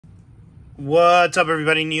What's up,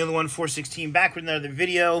 everybody? Neil1416 back with another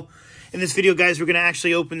video. In this video, guys, we're going to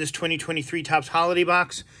actually open this 2023 Topps Holiday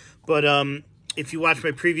Box. But if you watch my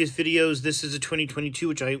previous videos, this is a 2022,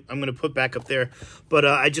 which I'm going to put back up there. But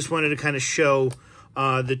I just wanted to kind of show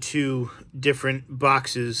the two different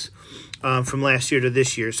boxes from last year to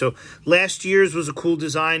this year. So last year's was a cool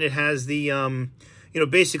design. It has the,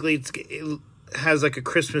 basically it has like a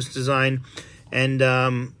Christmas design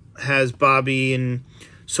and has Bobby and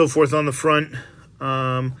so forth on the front.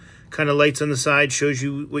 Kind of lights on the side, shows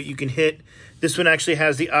you what you can hit. This one actually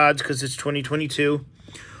has the odds because it's 2022.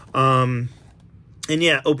 And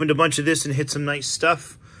yeah, opened a bunch of this and hit some nice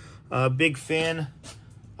stuff. Big fan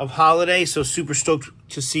of Holiday, so super stoked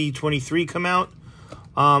to see 23 come out.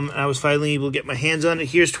 I was finally able to get my hands on it.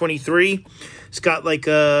 Here's 23. It's got like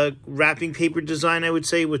a wrapping paper design, I would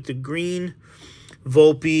say, with the green.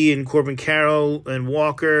 Volpe and Corbin Carroll and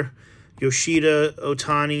Walker, Yoshida,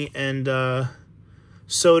 Ohtani, and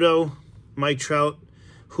Soto, Mike Trout,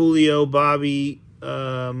 Julio, Bobby,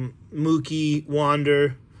 Mookie,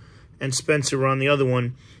 Wander, and Spencer were on the other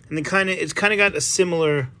one. And then it's kind of got a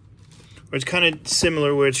similar, or it's kind of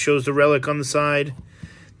similar where it shows the relic on the side.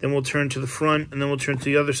 Then we'll turn to the front, and then we'll turn to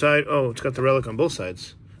the other side. Oh, it's got the relic on both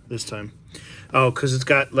sides this time. Oh, because it's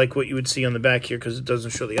got like what you would see on the back here because it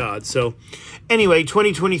doesn't show the odds. So anyway,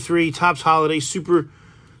 2023 Topps Holiday, super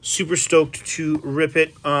stoked to rip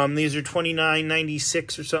it. These are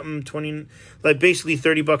 $29.96 or something, like basically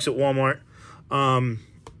 $30 at Walmart. And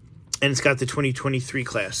it's got the 2023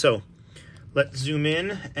 class. So let's zoom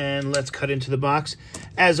in and let's cut into the box.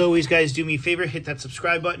 As always, guys, do me a favor, hit that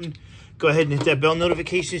subscribe button. Go ahead and hit that bell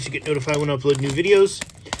notification so you get notified when I upload new videos.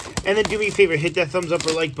 And then do me a favor, hit that thumbs up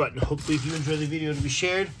or like button. Hopefully, if you enjoy the video to be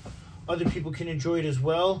shared, other people can enjoy it as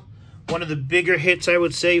well. One of the bigger hits, I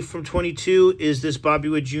would say, from 22 is this Bobby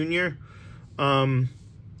Witt Jr.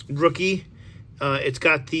 Rookie. It's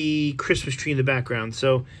got the Christmas tree in the background,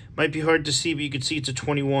 so might be hard to see, but you can see it's a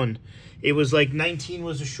 21. It was like 19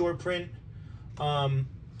 was a short print,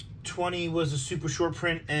 20 was a super short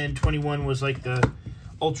print, and 21 was like the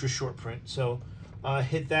ultra short print. So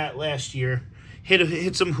hit that last year.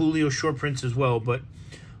 Hit some Julio short prints as well, but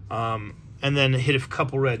and then hit a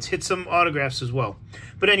couple reds. Hit some autographs as well.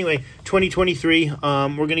 But anyway, 2023, we're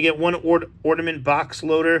going to get one ornament box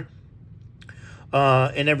loader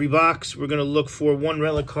in every box. We're going to look for one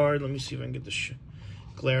relic card. Let me see if I can get the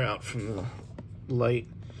glare out from the light.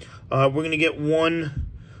 We're going to get one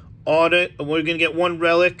audit. We're going to get one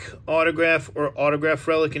relic, autograph, or autograph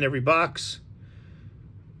relic in every box.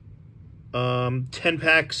 10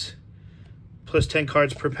 packs plus 10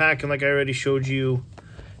 cards per pack, and like I already showed you,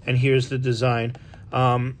 and here's the design.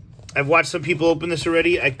 I've watched some people open this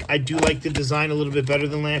already. I do like the design a little bit better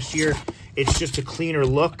than last year. It's just a cleaner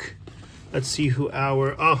look. Let's see who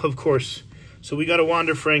our... Oh, of course. So we got a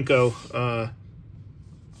Wander Franco.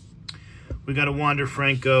 We got a Wander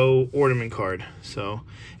Franco ornament card. So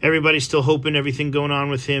everybody's still hoping everything going on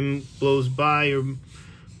with him blows by.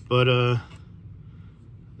 But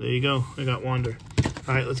there you go. I got Wander.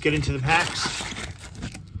 All right, let's get into the packs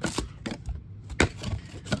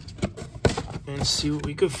and see what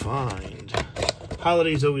we could find.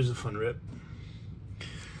 Holiday's always a fun rip.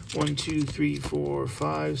 1, 2, 3, 4,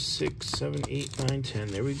 5, 6, 7, 8, 9, 10.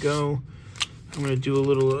 There we go. I'm gonna do a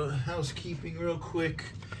little housekeeping real quick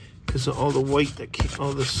because of all the white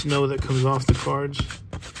all the snow that comes off the cards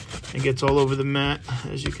and gets all over the mat,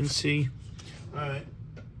 as you can see. All right.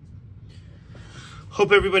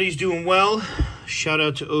 Hope everybody's doing well. Shout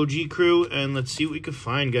out to OG Crew, and let's see what we can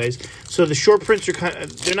find, guys. So the short prints are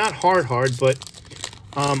they're not hard, but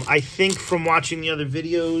I think from watching the other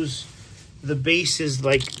videos, the base is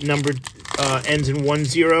like numbered, ends in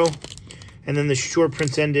 10, and then the short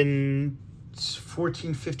prints end in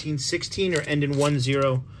 14, 15, 16, or end in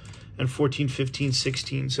 10 and 14, 15,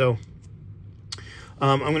 16. So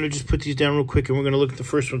I'm going to just put these down real quick, and we're going to look at the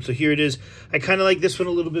first one. So here it is. I kind of like this one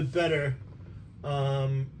a little bit better.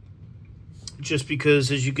 Just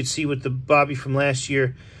because, as you could see with the Bobby from last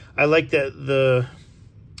year, I like that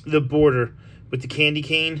the border with the candy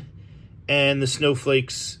cane and the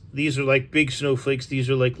snowflakes. These are like big snowflakes.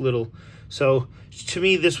 These are like little. So to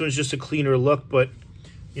me, this one's just a cleaner look, but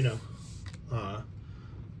you know,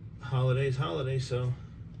 holiday's holiday. So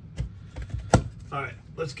all right,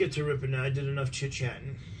 let's get to ripping now. I did enough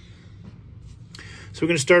chit-chatting. So we're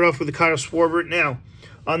going to start off with the Kyle Schwarber. Now,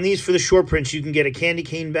 on these for the short prints, you can get a candy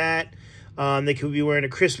cane bat. They could be wearing a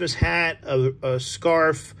Christmas hat, a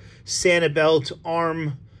scarf, Santa belt,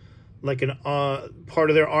 arm, like an part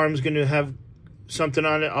of their arm's going to have something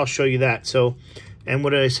on it. I'll show you that. So, and what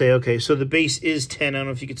did I say? Okay, so the base is 10. I don't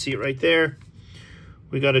know if you can see it right there.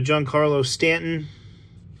 We got a Giancarlo Stanton.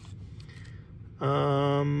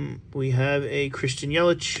 We have a Christian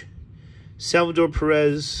Yelich, Salvador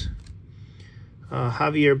Perez,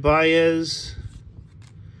 Javier Baez,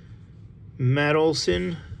 Matt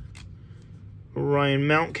Olson, Ryan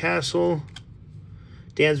Mountcastle,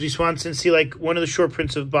 Dansby Swanson. See, like one of the short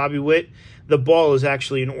prints of Bobby Witt, the ball is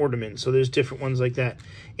actually an ornament, so there's different ones like that.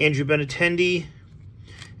 Andrew Benintendi,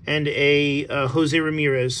 and a Jose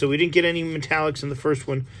Ramirez. So we didn't get any metallics in the first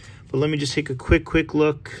one, but let me just take a quick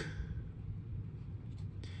look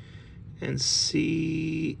and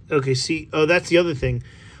see. Okay, see, oh, that's the other thing.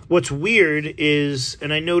 What's weird is,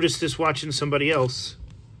 and I noticed this watching somebody else,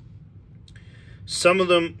 some of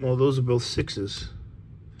them, well, those are both 6s.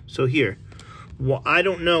 So here, well, I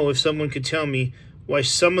don't know if someone could tell me why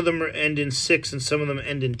some of them end in 6 and some of them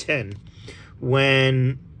end in 10.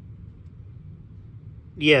 When,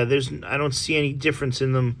 yeah, I don't see any difference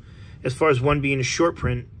in them as far as one being a short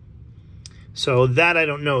print. So that I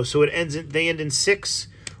don't know. So they end in 6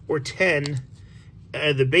 or 10,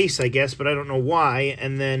 the base, I guess, but I don't know why.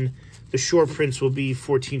 And then the short prints will be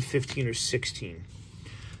 14, 15, or 16.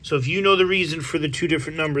 So if you know the reason for the two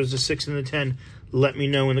different numbers, the 6 and the 10, let me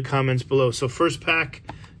know in the comments below. So first pack,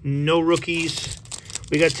 no rookies.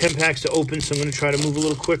 We got 10 packs to open, so I'm going to try to move a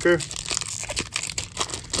little quicker.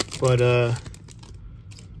 But,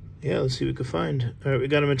 yeah, let's see what we can find. All right, we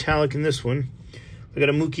got a metallic in this one. We got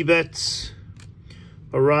a Mookie Betts,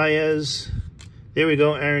 Arias. There we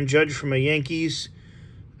go, Aaron Judge from my Yankees.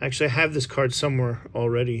 Actually, I have this card somewhere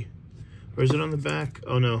already. Or is it on the back?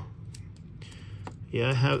 Oh, no. Yeah,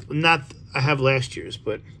 I have last year's,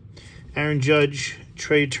 but Aaron Judge,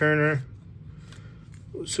 Trey Turner.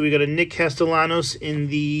 So we got a Nick Castellanos in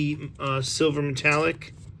the silver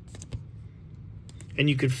metallic. And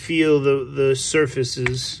you could feel the surface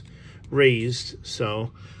is raised.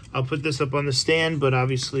 So I'll put this up on the stand, but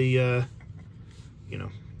obviously, you know,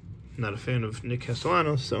 not a fan of Nick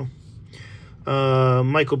Castellanos. So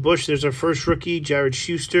Michael Busch, there's our first rookie. Jared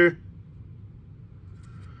Schuster.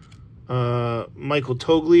 Michael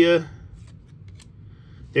Toglia.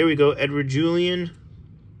 There we go, Edward Julian.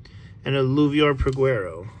 And a Luviar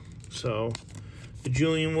Peguero. So the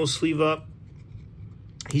Julian will sleeve up.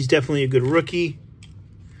 He's definitely a good rookie.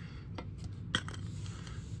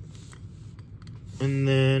 And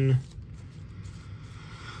then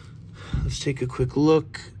let's take a quick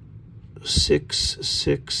look. 6,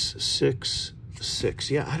 6, 6,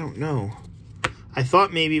 6. Yeah, I don't know. I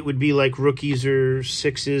thought maybe it would be like rookies or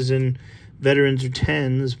 6s and veterans or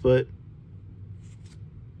 10s, but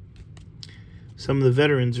some of the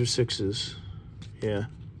veterans are 6s. Yeah.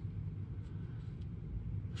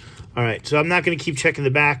 All right, so I'm not going to keep checking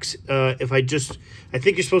the backs. I think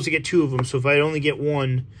you're supposed to get 2 of them, so if I only get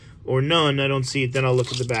 1 or none, I don't see it, then I'll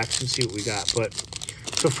look at the backs and see what we got. But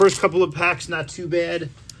the first couple of packs, not too bad.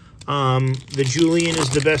 The Julian is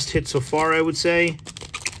the best hit so far, I would say.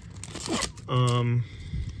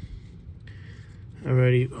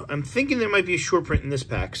 Alrighty, I'm thinking there might be a short print in this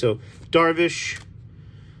pack. So Darvish,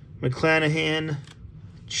 McClanahan,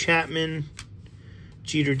 Chapman,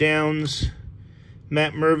 Jeter Downs,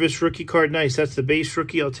 Matt Mervis, rookie card. Nice, that's the base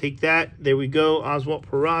rookie. I'll take that. There we go. Oswalt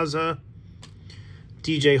Peraza,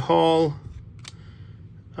 DJ Hall,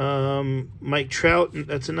 Mike Trout,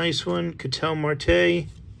 that's a nice one. Ketel Marte,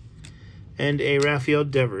 and a Rafael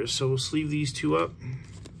Devers. So we'll sleeve these 2 up.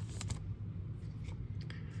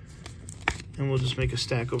 And we'll just make a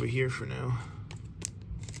stack over here for now.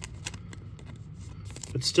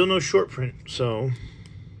 But still no short print, so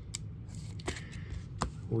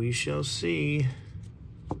we shall see.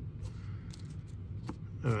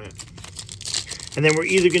 All right. And then we're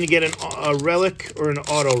either going to get a relic or an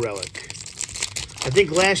auto relic. I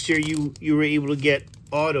think last year you were able to get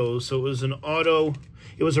autos, so it was an auto.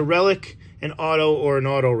 It was a relic, an auto, or an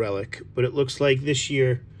auto relic. But it looks like this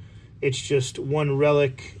year it's just one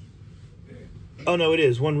relic. Oh, no, it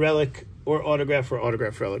is. One relic or autograph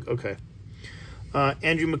relic. Okay.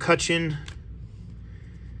 Andrew McCutchen,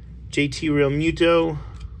 JT Realmuto,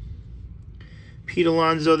 Pete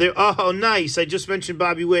Alonso there. Oh, nice. I just mentioned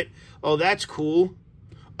Bobby Witt. Oh, that's cool.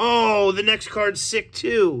 Oh, the next card's sick,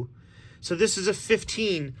 too. So this is a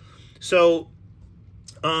 15. So,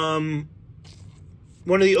 one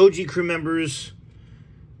of the OG crew members,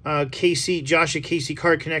 Josh at Casey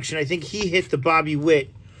Card Connection, I think he hit the Bobby Witt.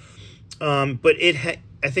 But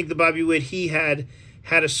I think the Bobby Witt he had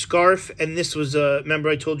a scarf, and this was remember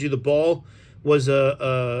I told you the ball was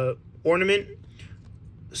a ornament.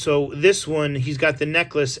 So this one, he's got the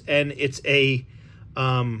necklace, and it's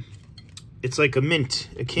it's like a mint,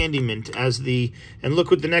 a candy mint, and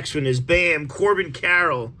look what the next one is. Bam, Corbin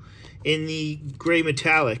Carroll in the gray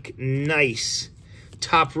metallic. Nice.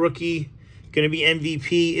 Top rookie. Going to be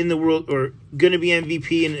MVP in the world, or going to be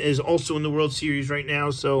MVP and is also in the World Series right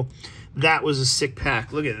now. So that was a sick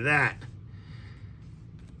pack. Look at that.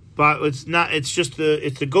 But it's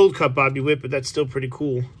the Gold Cup Bobby Witt, but that's still pretty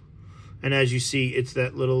cool. And as you see, it's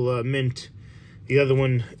that little mint. The other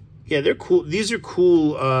one, yeah, they're cool. These are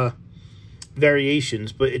cool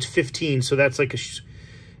variations, but it's 15, so that's like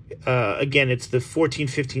again, it's the 14,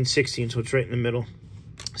 15, 16, so it's right in the middle.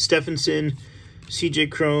 Stephenson, C.J.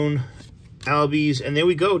 Cron, Albies, and there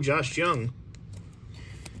we go, Josh Jung.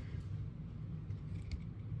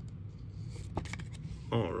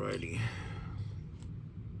 Alrighty.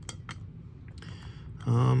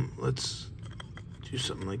 Let's do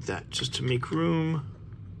something like that just to make room.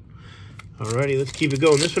 Alrighty, let's keep it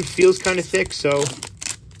going. This one feels kind of thick, so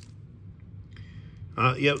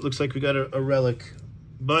yep, looks like we got a relic.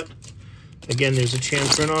 But again, there's a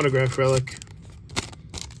chance for an autograph relic.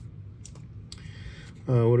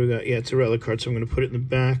 What do we got? Yeah, it's a relic card, so I'm going to put it in the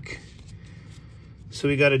back. So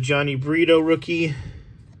we got a Johnny Brito rookie.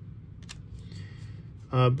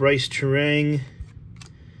 Bryce Turang.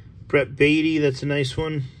 Brett Beatty, that's a nice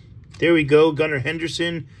one. There we go, Gunnar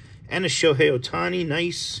Henderson. And a Shohei Ohtani,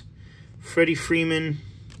 nice. Freddie Freeman.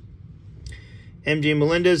 MJ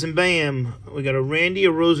Melendez, and bam, we got a Randy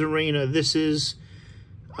Arozarena. This is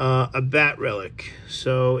a bat relic.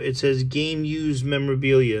 So it says game used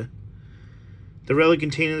memorabilia. The relic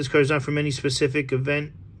contained in this card is not from any specific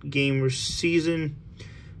event, game, or season,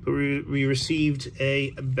 but we received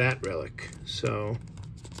a bat relic. So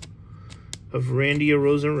of Randy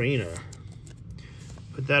Arozarena.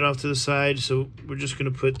 Put that off to the side. So we're just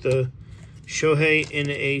going to put the Shohei in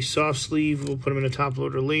a soft sleeve. We'll put him in a top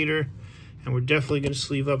loader later. And we're definitely going to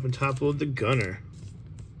sleeve up and top load the Gunner.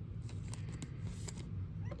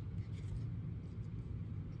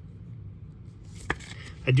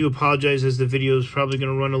 I do apologize as the video is probably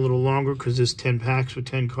going to run a little longer because there's 10 packs with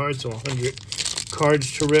 10 cards, so 100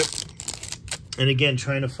 cards to rip. And again,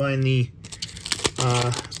 trying to find the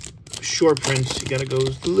short prints, you got to go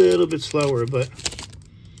a little bit slower, but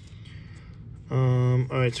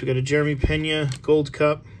all right, so we got a Jeremy Pena Gold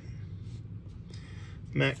Cup,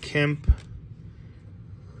 Matt Kemp,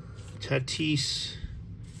 Tatis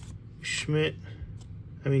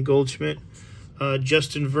Goldschmidt,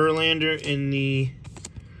 Justin Verlander in the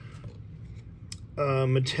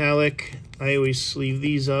metallic. I always sleeve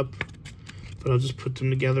these up, but I'll just put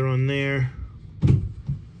them together on there.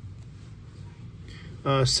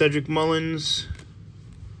 Cedric Mullins,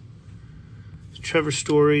 Trevor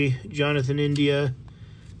Story, Jonathan India,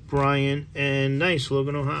 Bryant, and nice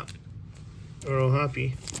Logan O'Hoppe.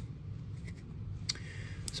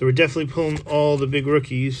 So we're definitely pulling all the big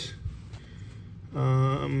rookies.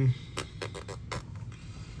 I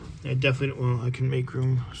definitely, well, I can make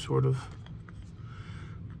room, sort of.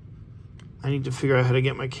 I need to figure out how to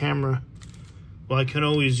get my camera. Well, I can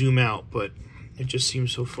always zoom out, but it just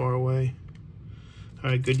seems so far away. All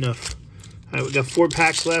right, good enough. All right, we got 4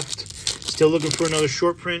 packs left. Still looking for another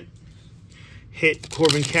short print. Hit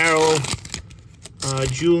Corbin Carroll,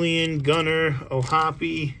 Julian, Gunner,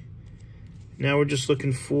 O'Hoppe. Now we're just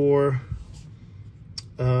looking for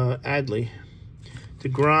Adley,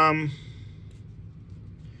 DeGrom,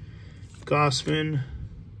 Gossman,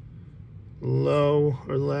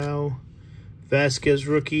 Lau, Vasquez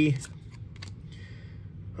rookie,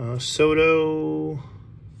 Soto,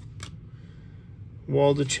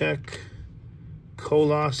 Waldachek,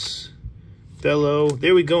 Colas, Bello.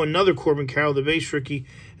 There we go, another Corbin Carroll, the base rookie,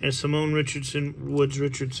 and Simone Woods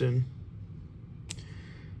Richardson.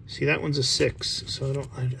 See, that one's a 6, so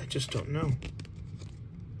I just don't know.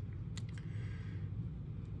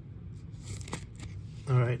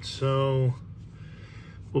 All right, so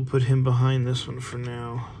we'll put him behind this one for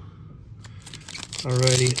now.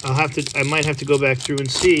 Alrighty, I might have to go back through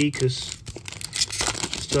and see because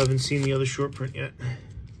still haven't seen the other short print yet.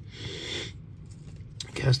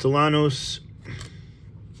 Castellanos,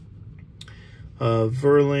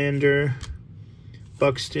 Verlander,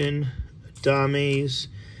 Buxton, Dames,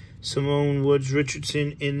 Simone Woods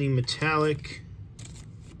Richardson in the metallic.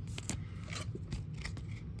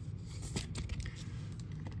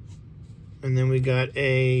 And then we got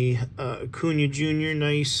a Acuna Jr.,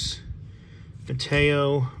 nice.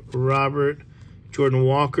 Mateo, Robert, Jordan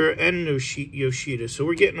Walker, and Yoshida. So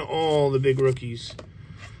we're getting all the big rookies.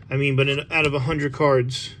 I mean, but out of 100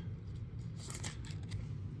 cards.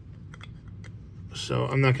 So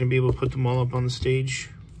I'm not going to be able to put them all up on the stage.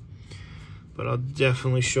 But I'll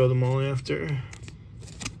definitely show them all after.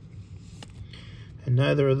 And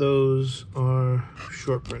neither of those are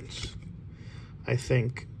short prints, I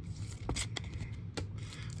think.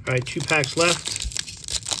 All right, 2 packs left.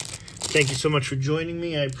 Thank you so much for joining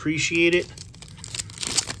me. I appreciate it.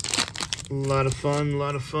 A lot of fun, a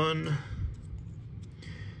lot of fun.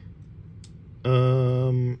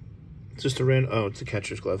 Just a random, oh, it's a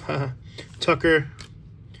catcher's glove. Tucker,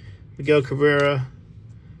 Miguel Cabrera,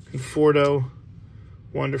 Conforto,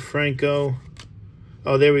 Wander Franco.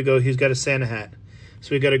 Oh, there we go. He's got a Santa hat.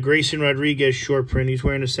 So we got a Grayson Rodriguez short print. He's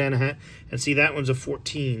wearing a Santa hat. And see, that one's a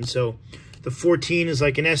 14. So the 14 is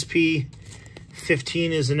like an SP.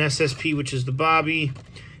 15 is an SSP, which is the Bobby.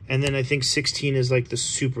 And then I think 16 is like the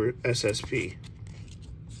Super SSP.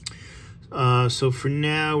 So for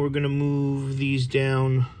now, we're going to move these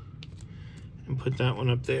down and put that one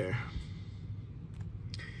up there.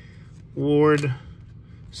 Ward,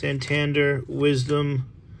 Santander, Wisdom,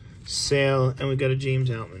 Sale, and we got a James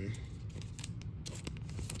Outman.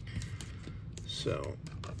 So,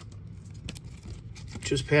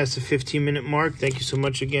 just past the 15-minute mark. Thank you so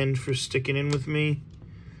much again for sticking in with me.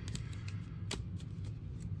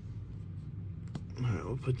 All right,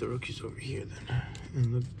 we'll put the rookies over here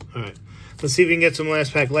then. All right, let's see if we can get some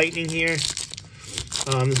last pack lightning here.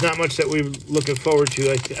 There's not much that we're looking forward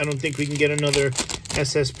to. I don't think we can get another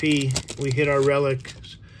SSP. We hit our relic,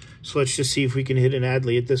 so let's just see if we can hit an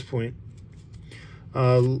Adley at this point.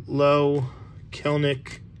 Lowe,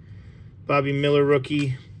 Kelnick, Bobby Miller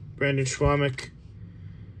rookie, Brandon Schwamick,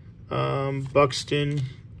 Buxton,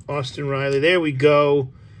 Austin Riley. There we go.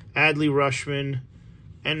 Adley Rutschman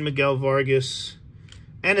and Miguel Vargas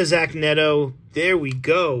and a Zach Neto. There we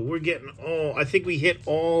go. We're getting all, I think we hit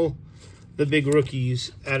all the big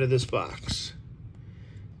rookies out of this box.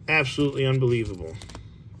 Absolutely unbelievable.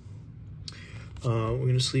 We're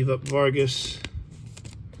going to sleeve up Vargas.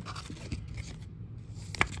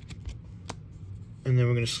 And then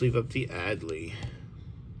we're going to sleeve up the Adley.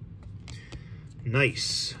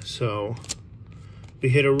 Nice. So we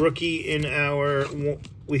hit a rookie in our,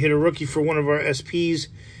 we hit a rookie for one of our SPs.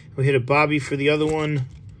 We hit a Bobby for the other one.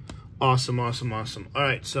 Awesome, awesome, awesome. All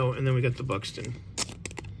right, so, and then we got the Buxton.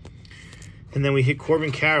 And then we hit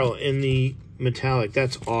Corbin Carroll in the metallic.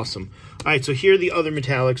 That's awesome. All right, so here are the other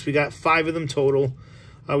metallics. We got 5 of them total.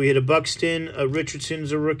 We hit a Buxton, a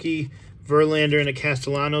Richardson's a rookie, Verlander, and a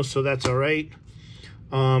Castellanos, so that's all right.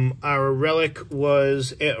 Our relic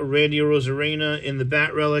was Randy Arozarena in the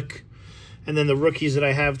bat relic. And then the rookies that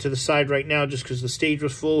I have to the side right now, just because the stage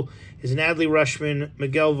was full, is an Adley Rutschman,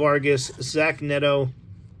 Miguel Vargas, Zach Neto,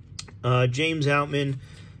 James Outman,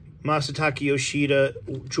 Masataka Yoshida,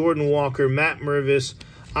 Jordan Walker, Matt Mervis,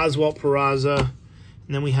 Oswalt Peraza.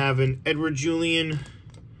 And then we have an Edward Julian,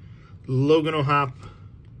 Logan O'Hoppe,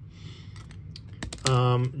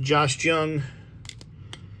 Josh Jung,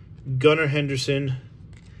 Gunnar Henderson,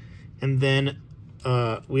 and then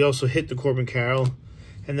we also hit the Corbin Carroll.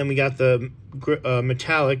 And then we got the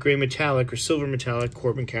metallic, gray metallic, or silver metallic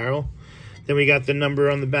Corbin Carroll. Then we got the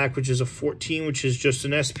number on the back, which is a 14, which is just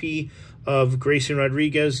an SP of Grayson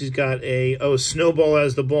Rodriguez. He's got a, Snowball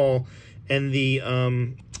as the ball and the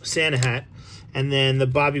Santa hat. And then the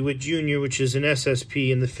Bobby Witt Jr., which is an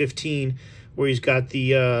SSP in the 15, where he's got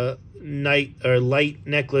the light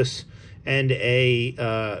necklace and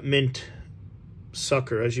a mint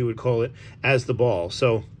sucker, as you would call it, as the ball.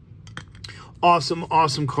 So awesome,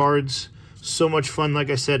 awesome cards. So much fun, like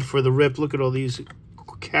I said, for the rip. Look at all these.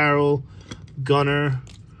 Carroll, Gunnar,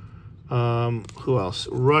 who else?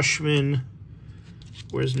 Rutschman.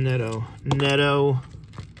 Where's Neto? Neto.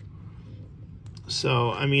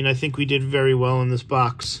 So, I mean, I think we did very well in this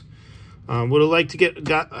box. Would have liked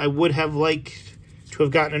to I would have liked to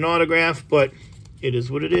have gotten an autograph, but it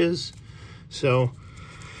is what it is. So,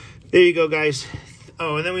 there you go, guys.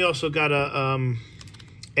 Oh, and then we also got a,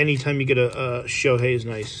 anytime you get a Shohei is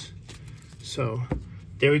nice. So,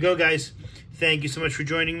 there we go, guys. Thank you so much for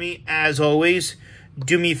joining me. As always,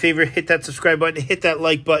 do me a favor, hit that subscribe button, hit that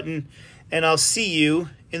like button, and I'll see you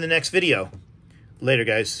in the next video. Later,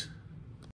 guys.